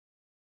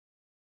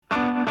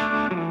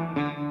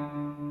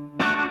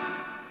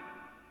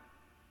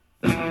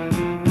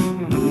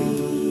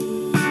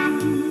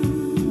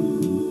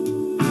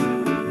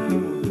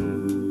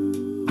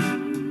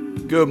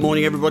Good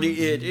morning,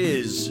 everybody. It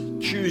is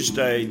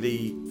Tuesday,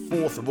 the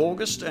 4th of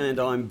August, and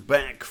I'm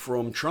back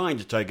from trying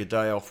to take a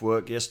day off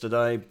work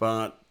yesterday,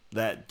 but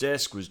that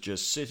desk was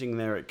just sitting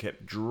there. It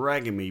kept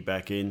dragging me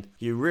back in.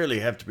 You really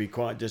have to be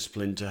quite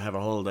disciplined to have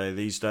a holiday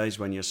these days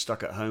when you're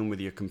stuck at home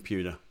with your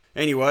computer.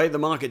 Anyway, the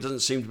market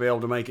doesn't seem to be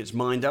able to make its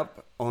mind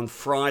up. On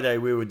Friday,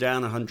 we were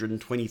down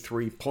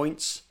 123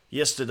 points.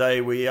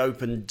 Yesterday we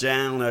opened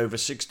down over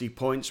 60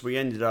 points, we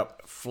ended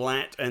up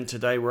flat, and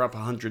today we're up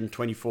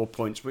 124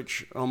 points,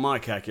 which on my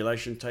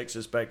calculation takes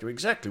us back to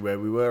exactly where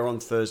we were on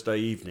Thursday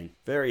evening.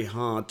 Very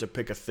hard to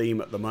pick a theme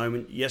at the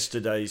moment.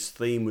 Yesterday's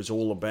theme was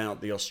all about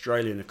the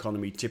Australian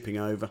economy tipping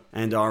over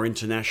and our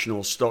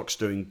international stocks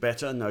doing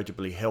better,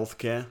 notably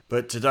healthcare.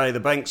 But today the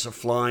banks are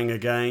flying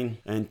again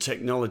and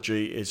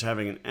technology is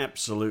having an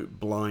absolute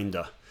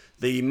blinder.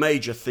 The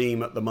major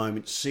theme at the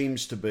moment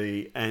seems to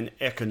be an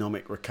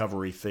economic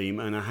recovery theme,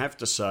 and I have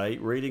to say,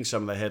 reading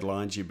some of the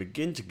headlines, you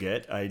begin to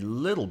get a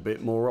little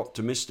bit more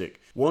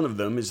optimistic. One of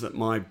them is that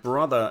my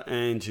brother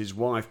and his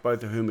wife,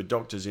 both of whom are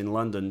doctors in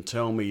London,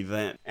 tell me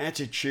that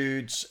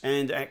attitudes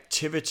and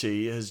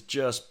activity is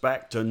just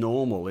back to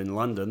normal in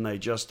London. They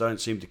just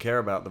don't seem to care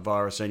about the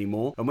virus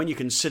anymore. And when you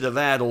consider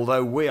that,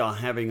 although we are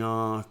having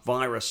our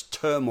virus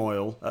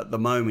turmoil at the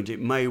moment, it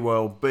may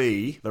well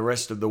be the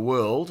rest of the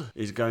world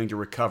is going to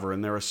recover.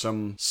 And there are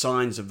some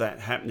signs of that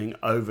happening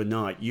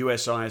overnight.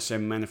 US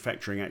ISM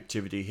manufacturing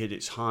activity hit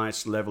its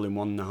highest level in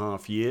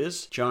 1.5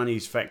 years.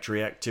 Chinese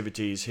factory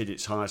activity has hit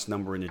its highest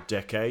number in a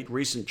decade.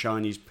 Recent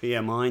Chinese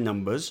PMI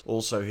numbers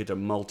also hit a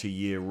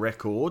multi-year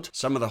record.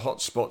 Some of the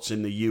hotspots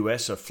in the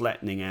US are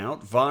flattening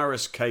out.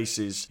 Virus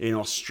cases in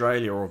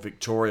Australia, or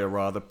Victoria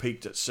rather,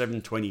 peaked at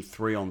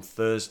 723 on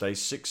Thursday,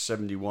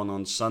 671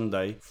 on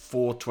Sunday,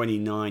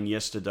 429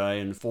 yesterday,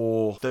 and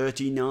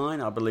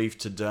 439, I believe,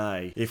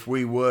 today. If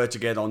we were to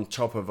get on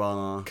top of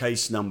our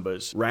case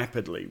numbers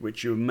rapidly,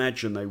 which you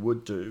imagine they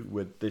would do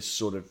with this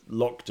sort of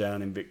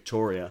lockdown in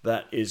Victoria,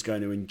 that is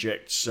going to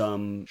inject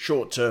some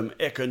short-term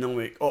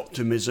economic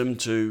optimism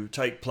to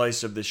take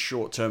place of this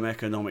short-term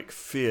economic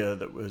fear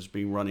that has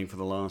been running for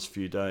the last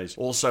few days.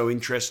 Also,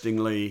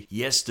 interestingly,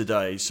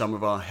 yesterday, some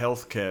of our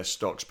healthcare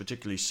stocks,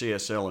 particularly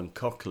CSL and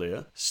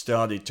Cochlear,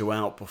 started to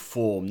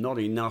outperform. Not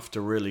enough to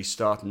really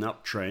start an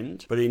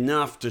uptrend, but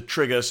enough to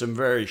trigger some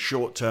very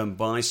short-term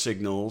buy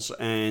signals,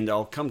 and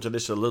I'll come to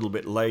this a little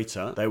bit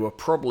later. They were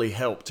probably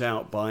helped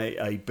out by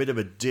a bit of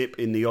a dip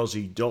in the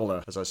Aussie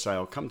dollar. As I say,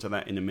 I'll come to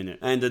that in a minute.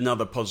 And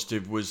another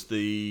positive was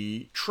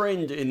the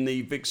trend in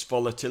the VIX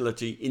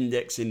volatility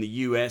index in the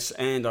US,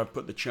 and I've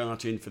put the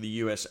chart in for the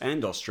US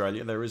and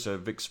Australia. There is a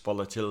VIX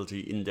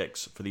volatility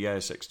index for the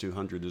ASX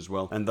 200 as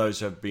well, and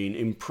those have been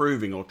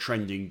improving or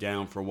trending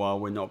down for a while.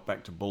 We're not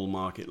back to bull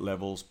market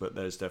levels, but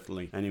there's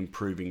definitely an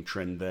improving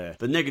trend there.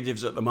 The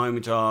negatives at the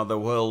moment are the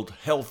World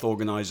Health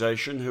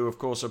Organization, who of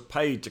course are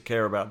paid to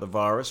care about the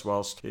virus,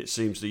 whilst it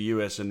seems the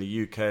US and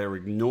the UK are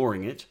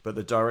ignoring it. But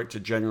the Director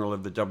General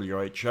of the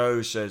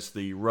WHO says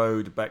the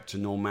road back to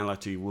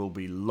normality will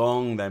be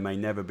long. There may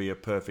never be a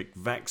perfect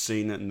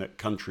vaccine, and that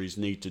countries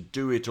need to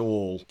do it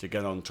all to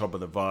get on top of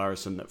the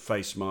virus, and that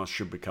face masks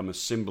should become a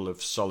symbol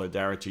of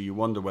solidarity. You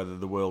wonder whether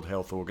the World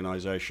Health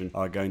Organization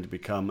are going to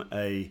become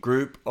a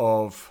group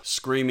of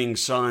screaming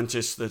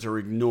scientists that are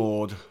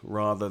ignored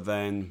rather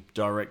than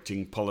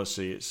directing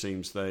policy. It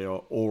seems they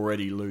are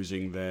already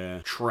losing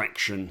their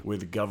traction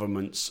with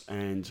governments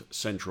and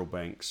central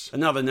banks.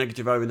 Another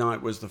negative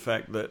overnight was the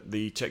fact that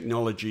the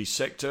technology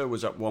sector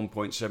was up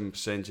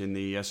 1.7% in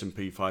the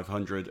S&P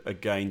 500.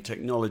 Again,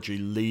 technology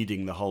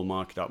leading the whole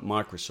market up.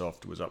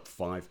 Microsoft was up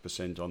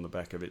 5% on the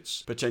back of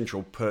its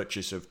potential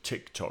purchase of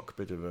TikTok.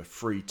 Bit of a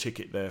free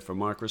ticket there for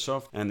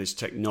Microsoft. And this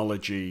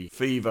technology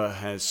fever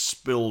has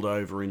spilled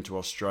over into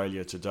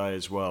Australia today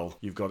as well.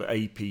 You've got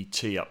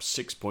APT up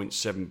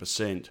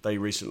 6.7%. They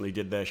recently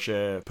did their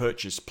share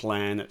purchase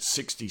plan at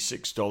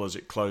 $66.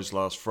 It closed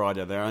last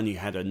Friday. They only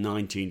had a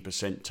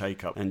 19%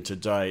 take up, and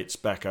today it's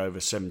back over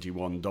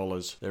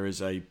 $71. There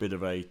is a bit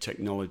of a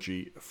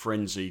technology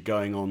frenzy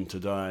going on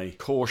today.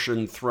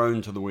 Caution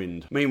thrown to the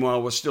wind.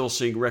 Meanwhile, we're still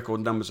seeing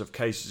record numbers of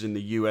cases in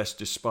the US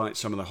despite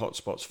some of the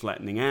hotspots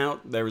flattening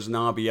out. There is an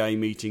RBA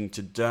meeting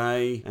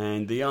today,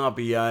 and the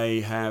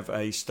RBA have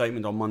a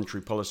statement on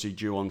monetary policy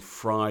due on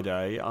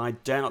Friday. I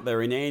doubt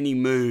they're in any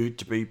mood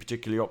to be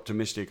particularly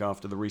optimistic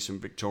after the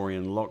recent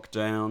Victorian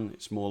lockdown.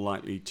 It's more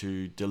likely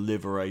to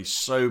deliver a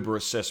sober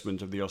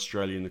assessment of the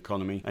Australian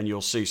economy, and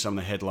you'll see some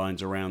of the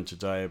headlines around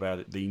today about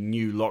it. The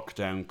new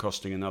lockdown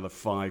costing another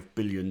 $5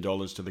 billion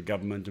to the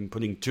government and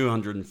putting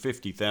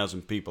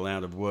 250,000 people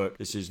out of work.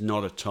 This is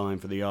not a time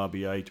for the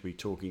RBA to be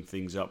talking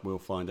things up. We'll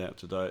find out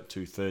today at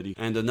 2:30.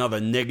 And another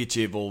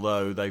negative,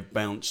 although they've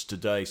bounced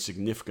today,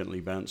 significantly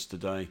bounced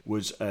today,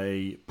 was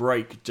a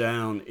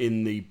breakdown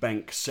in the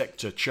bank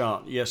sector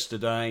chart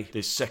yesterday.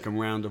 This second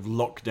round of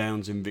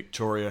lockdowns in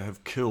Victoria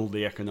have killed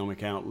the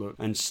economic outlook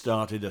and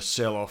started a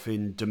sell-off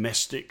in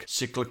domestic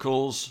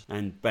cyclicals,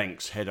 and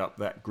banks head up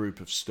that group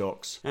of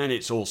stocks. And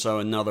it's also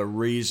another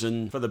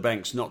reason for the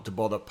banks not to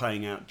bother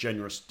paying out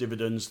generous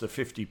dividends. The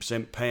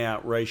 50%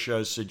 payout ratio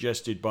ratios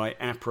suggested by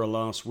APRA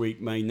last week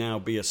may now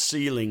be a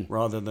ceiling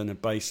rather than a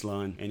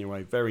baseline.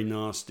 Anyway, very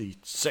nasty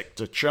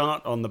sector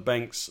chart on the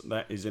banks.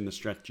 That is in the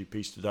strategy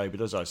piece today. But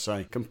as I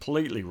say,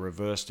 completely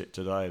reversed it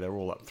today. They're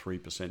all up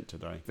 3%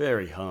 today.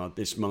 Very hard,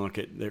 this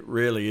market. It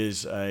really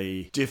is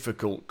a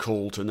difficult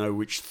call to know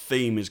which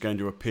theme is going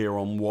to appear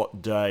on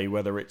what day,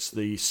 whether it's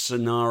the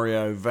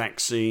scenario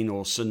vaccine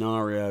or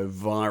scenario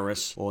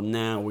virus, or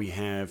now we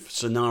have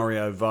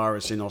scenario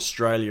virus in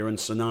Australia and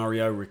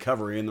scenario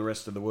recovery in the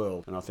rest of the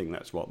world. And I think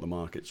that's what the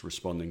market's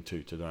responding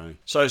to today.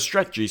 So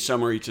strategy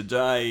summary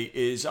today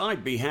is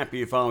I'd be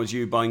happy if I was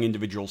you buying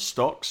individual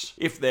stocks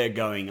if they're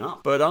going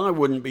up, but I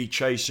wouldn't be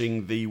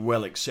chasing the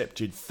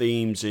well-accepted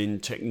themes in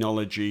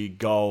technology,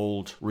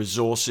 gold,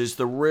 resources.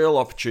 The real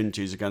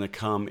opportunities are going to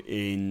come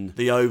in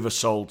the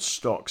oversold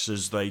stocks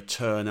as they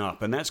turn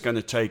up, and that's going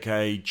to take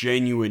a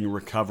genuine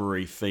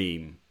recovery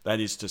theme. That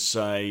is to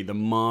say, the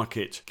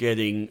market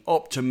getting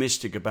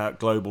optimistic about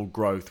global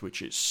growth,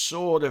 which it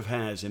sort of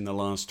has in the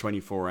last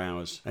 24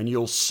 hours. And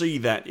you'll see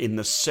that in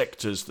the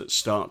sectors that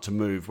start to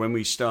move. When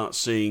we start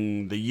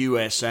seeing the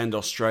US and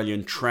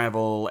Australian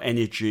travel,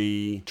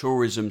 energy,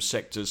 tourism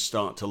sectors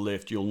start to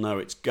lift, you'll know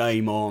it's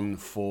game on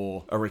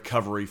for a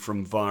recovery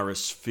from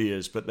virus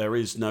fears. But there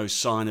is no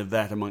sign of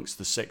that amongst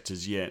the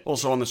sectors yet.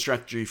 Also on the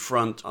strategy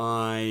front,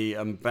 I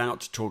am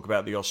about to talk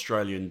about the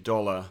Australian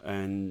dollar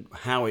and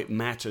how it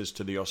matters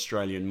to the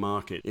Australian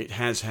market. It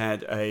has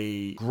had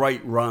a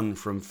great run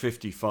from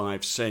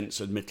 55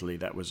 cents, admittedly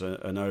that was an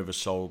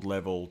oversold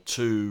level,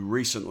 to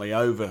recently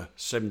over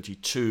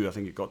 72. I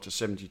think it got to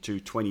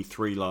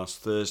 72.23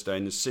 last Thursday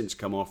and has since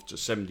come off to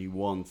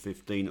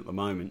 71.15 at the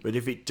moment. But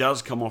if it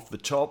does come off the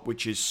top,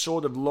 which is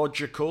sort of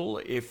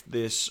logical if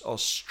this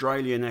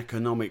Australian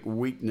economic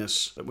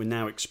weakness that we're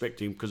now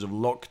expecting because of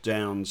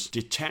lockdowns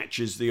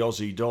detaches the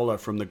Aussie dollar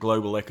from the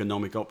global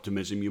economic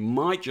optimism, you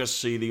might just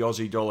see the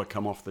Aussie dollar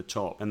come off the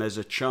top. And there's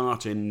a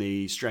chart in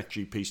the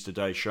strategy piece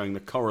today showing the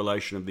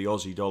correlation of the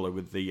Aussie dollar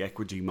with the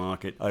equity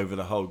market over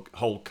the whole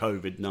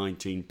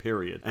COVID-19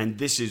 period. And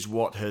this is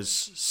what has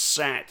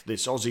sat,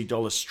 this Aussie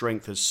dollar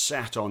strength has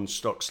sat on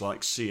stocks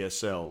like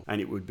CSL. And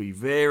it would be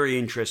very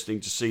interesting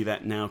to see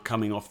that now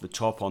coming off the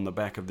top on the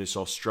back of this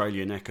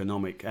Australian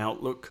economic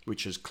outlook,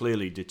 which has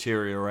clearly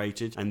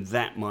deteriorated. And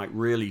that might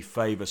really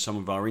favour some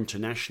of our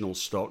international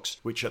stocks,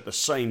 which at the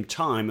same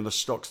time are the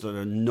stocks that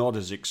are not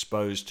as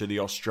exposed to the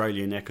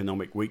Australian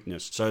economic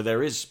weakness. So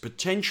there is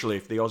potentially,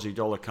 if the Aussie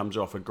dollar comes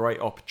off, a great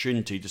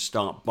opportunity to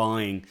start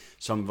buying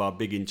some of our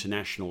big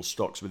international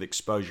stocks with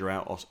exposure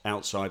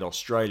outside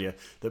Australia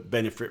that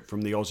benefit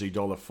from the Aussie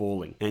dollar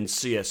falling. And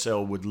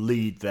CSL would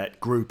lead that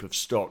group of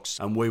stocks,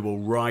 and we will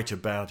write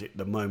about it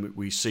the moment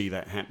we see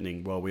that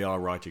happening. Well, we are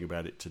writing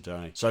about it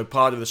today. So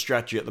part of the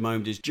strategy at the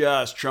moment is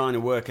just trying to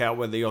work out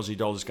whether the Aussie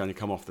dollar is going to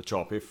come off the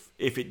top.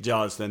 If it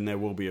does, then there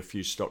will be a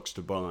few stocks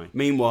to buy.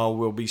 Meanwhile,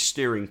 we'll be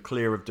steering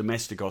clear of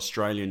domestic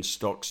Australian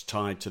stocks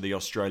tied to the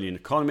Australian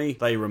economy.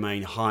 They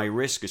remain high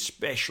risk,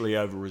 especially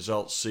over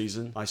results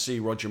season. I see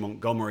Roger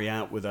Montgomery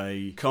out with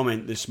a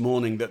comment this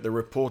morning that the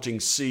reporting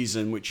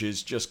season, which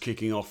is just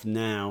kicking off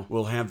now,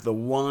 will have the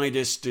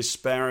widest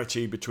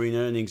disparity between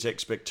earnings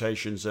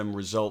expectations and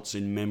results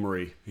in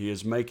memory. He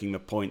is making the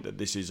point that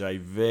this is a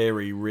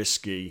very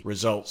risky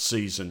results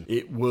season.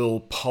 It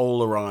will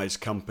polarize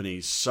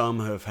companies. Some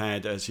have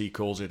had, as he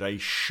calls it, a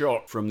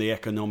shock from the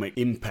economic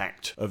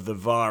impact of the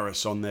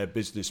virus on their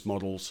business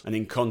models. And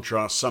in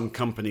contrast, some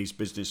companies'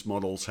 business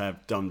models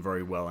have done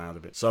very well out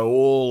of it. So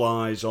all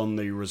eyes on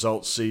the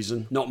results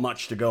season. Not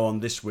much to go on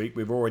this week.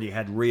 We've already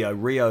had Rio.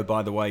 Rio,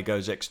 by the way,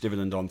 goes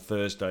ex-dividend on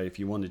Thursday. If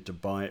you wanted to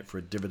buy it for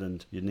a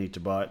dividend, you'd need to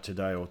buy it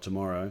today or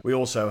tomorrow. We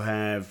also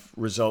have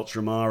results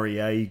from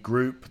REA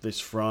Group this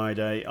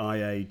Friday,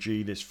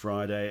 IAG this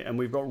Friday, and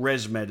we've got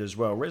ResMed as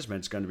well.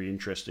 ResMed's going to be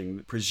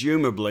interesting.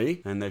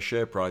 Presumably, and their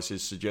share price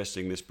is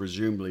suggesting this,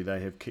 presumably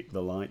they have kicked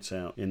the lights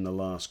out in the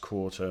last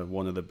quarter,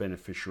 one of the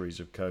beneficiaries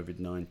of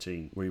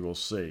COVID-19. We will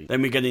see.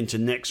 Then we get into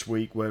next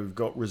week where we've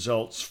got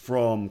results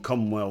from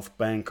Commonwealth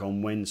Bank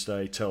on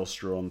Wednesday,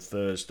 Telstra on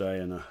Thursday,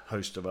 and a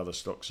host of other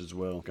stocks as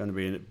well. Going to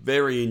be a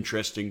very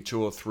interesting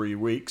 2 or 3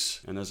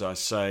 weeks. And as I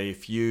say,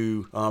 if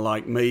you are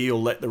like me,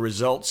 you'll let the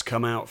results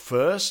come out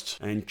first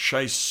and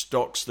chase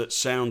stocks that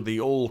sound the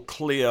all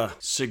clear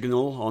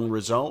signal on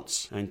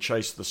results and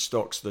chase the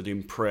stocks that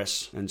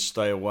impress and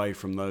stay away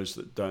from those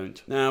that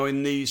don't. Now,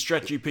 in the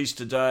strategy piece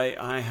today,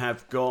 I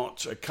have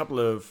got a couple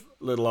of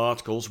little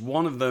articles.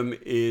 One of them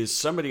is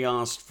somebody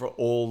asked for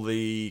all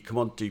the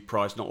commodity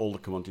price, not all the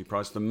commodity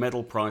price, the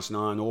metal price and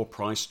iron ore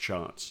price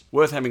charts.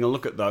 Worth having a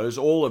look at those.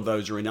 All of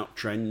those are in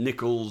uptrend.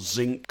 Nickel,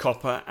 zinc,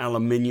 copper,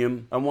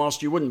 aluminium. And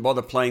whilst you wouldn't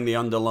bother playing the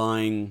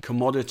underlying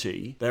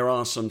commodity, there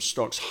are some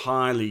stocks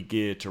highly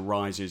geared to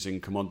rises in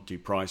commodity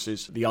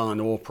prices. The iron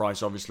ore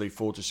price, obviously,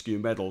 Fortescue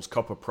Metals,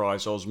 copper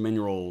price, Oz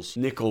Minerals,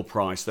 nickel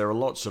price. There are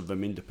lots of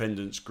them.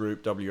 Independence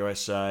Group,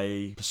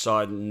 WSA,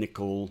 Poseidon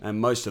Nickel, and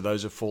most of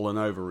those have fallen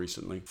over recently.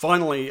 recently.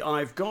 Finally,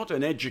 I've got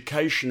an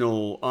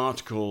educational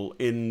article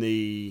in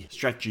the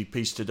strategy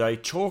piece today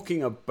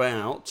talking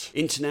about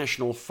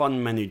international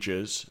fund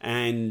managers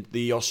and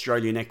the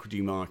Australian equity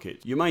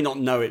market. You may not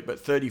know it, but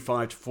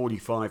 35 to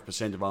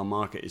 45% of our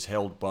market is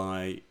held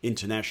by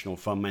international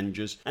fund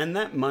managers, and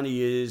that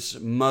money is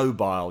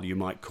mobile, you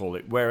might call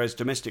it, whereas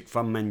domestic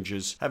fund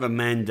managers have a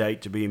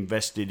mandate to be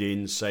invested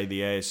in, say,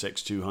 the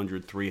ASX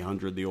 200,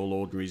 300, the All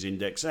Ordinaries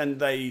Index, and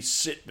they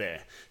sit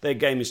there. Their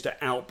game is to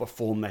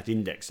outperform that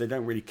index. They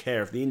don't really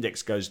care if the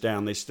index goes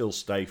down, they still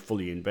stay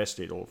fully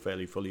invested or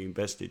fairly fully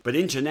invested. But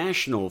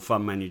international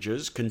fund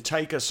managers can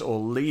take us or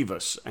leave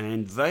us,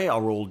 and they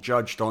are all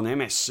judged on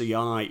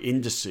MSCI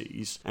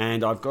indices,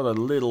 and I've got a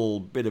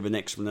little bit of an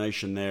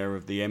explanation there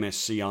of the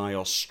MSCI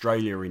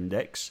Australia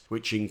Index,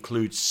 which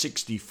includes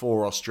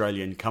 64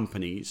 Australian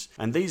companies,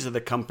 and these are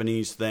the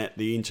companies that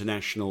the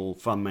international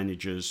fund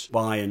managers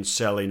buy and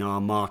sell in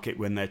our market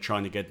when they're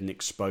trying to get an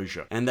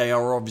exposure, and they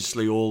are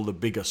obviously all the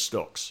bigger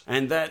stocks.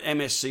 And that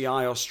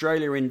MSCI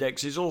Australia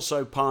Index is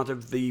also part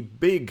of the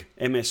big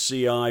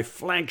MSCI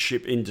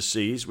flagship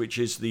indices, which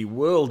is the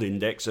World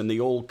Index and the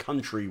All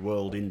Country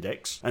World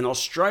Index, and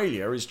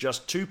Australia is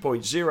just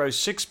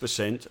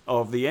 2.06%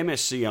 of the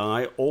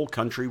MSCI All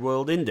Country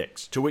World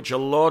Index, to which a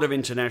lot of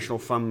international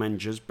fund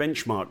managers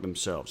benchmark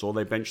themselves, or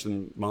they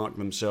benchmark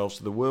themselves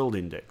to the World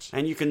Index.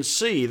 And you can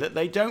see that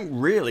they don't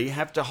really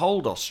have to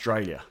hold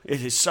Australia.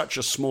 It is such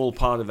a small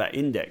part of that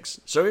index.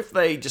 So if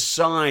they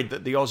decide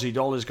that the Aussie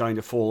dollar is going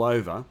to fall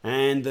over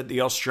and that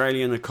the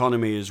Australian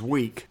economy is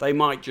weak, they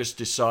might just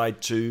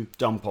decide to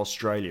dump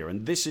Australia.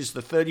 And this is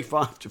the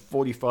 35 to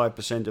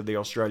 45% of the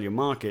Australian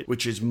market,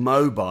 which is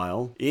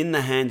mobile in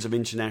the hands of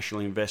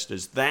international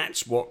investors.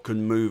 That's what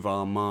can move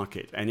our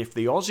market. And if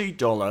the Aussie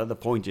dollar, the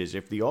point is,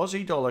 if the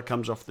Aussie dollar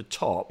comes off the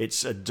top,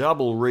 it's a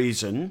double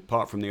reason,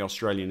 apart from the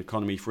Australian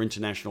economy, for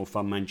international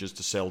fund managers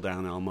to sell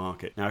down our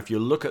market. Now, if you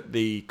look at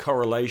the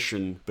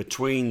correlation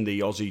between the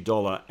Aussie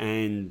dollar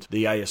and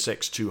the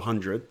ASX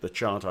 200, the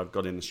chart I've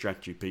got in the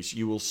strategy piece,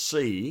 you will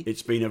see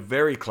it's been a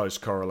very close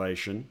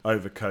correlation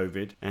over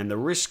COVID. And the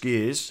risk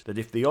is that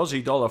if the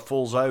Aussie dollar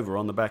falls over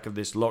on the back of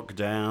this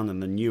lockdown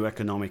and the new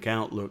economic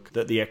outlook,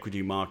 that the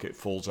equity market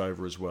falls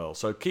over as well.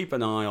 So keep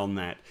an eye on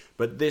that.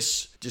 But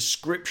this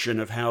description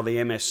of how the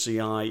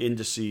MSCI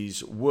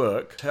indices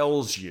work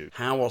tells you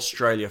how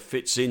Australia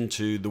fits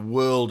into the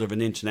world of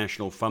an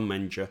international fund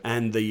manager,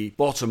 and the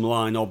bottom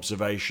line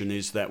observation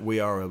is that we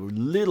are a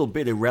little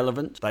bit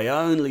irrelevant. They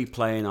only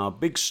play in our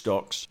big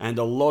stocks, and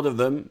a lot of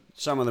them,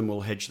 some of them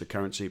will hedge the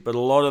currency, but a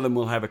lot of them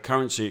will have a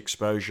currency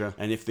exposure,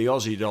 and if the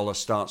Aussie dollar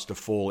starts to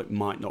fall, it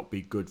might not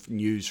be good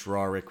news for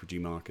our equity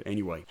market.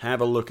 Anyway,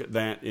 have a look at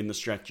that in the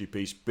strategy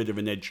piece, bit of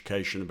an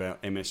education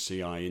about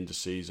MSCI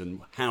indices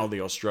and how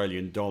the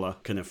Australian dollar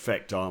can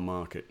affect our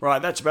market.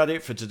 Right, that's about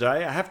it for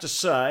today. I have to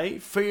say,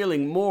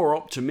 feeling more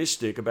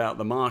optimistic about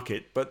the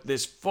market, but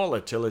this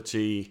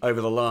volatility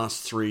over the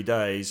last 3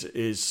 days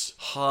is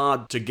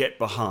hard to get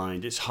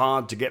behind. It's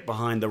hard to get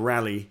behind the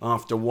rally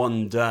after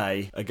one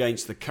day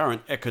against the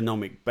current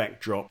economic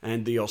backdrop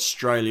and the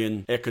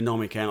Australian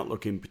economic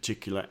outlook in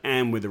particular,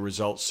 and with the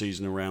results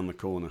season around the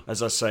corner.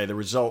 As I say, the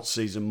results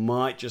season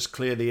might just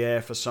clear the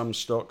air for some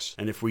stocks,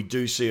 and if we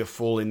do see a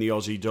fall in the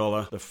Aussie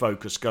dollar, the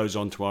focus goes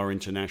on to our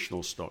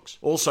international stocks.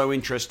 Also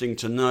interesting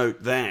to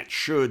note that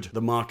should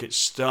the market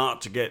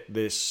start to get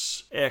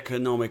this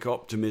economic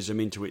optimism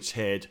into its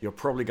head, you're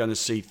probably going to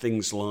see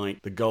things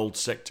like the gold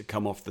sector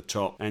come off the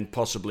top, and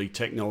possibly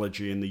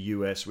technology in the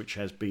US, which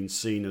has been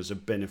seen as a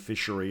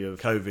beneficiary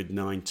of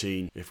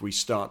COVID-19. If we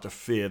start to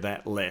fear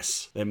that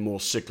less, then more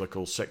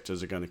cyclical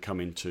sectors are going to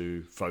come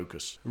into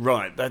focus.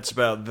 Right, that's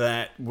about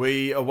that.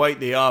 We await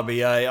the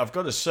RBA. I've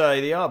got to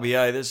say, the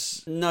RBA,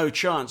 there's no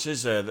chance,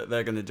 is there, that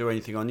they're going to do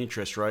anything on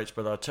interest rates,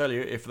 but I'll tell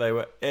you, if they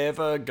were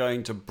ever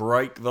going to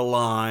break the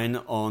line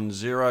on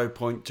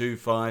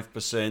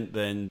 0.25%,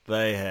 then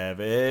they have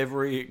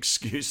every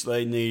excuse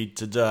they need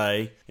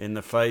today in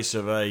the face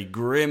of a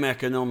grim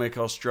economic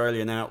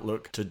Australian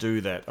outlook to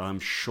do that. I'm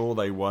sure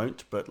they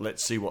won't, but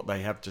let's see what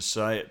they have to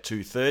say at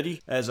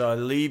 2:30. As I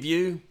leave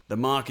you, the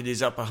market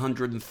is up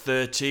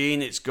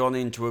 113. It's gone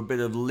into a bit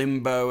of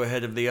limbo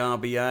ahead of the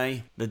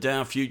RBA. The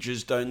Dow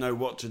futures don't know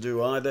what to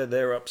do either.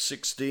 They're up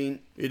 16.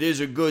 It is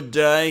a good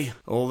day,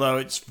 although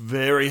it's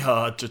very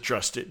hard to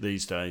trust it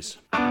these days.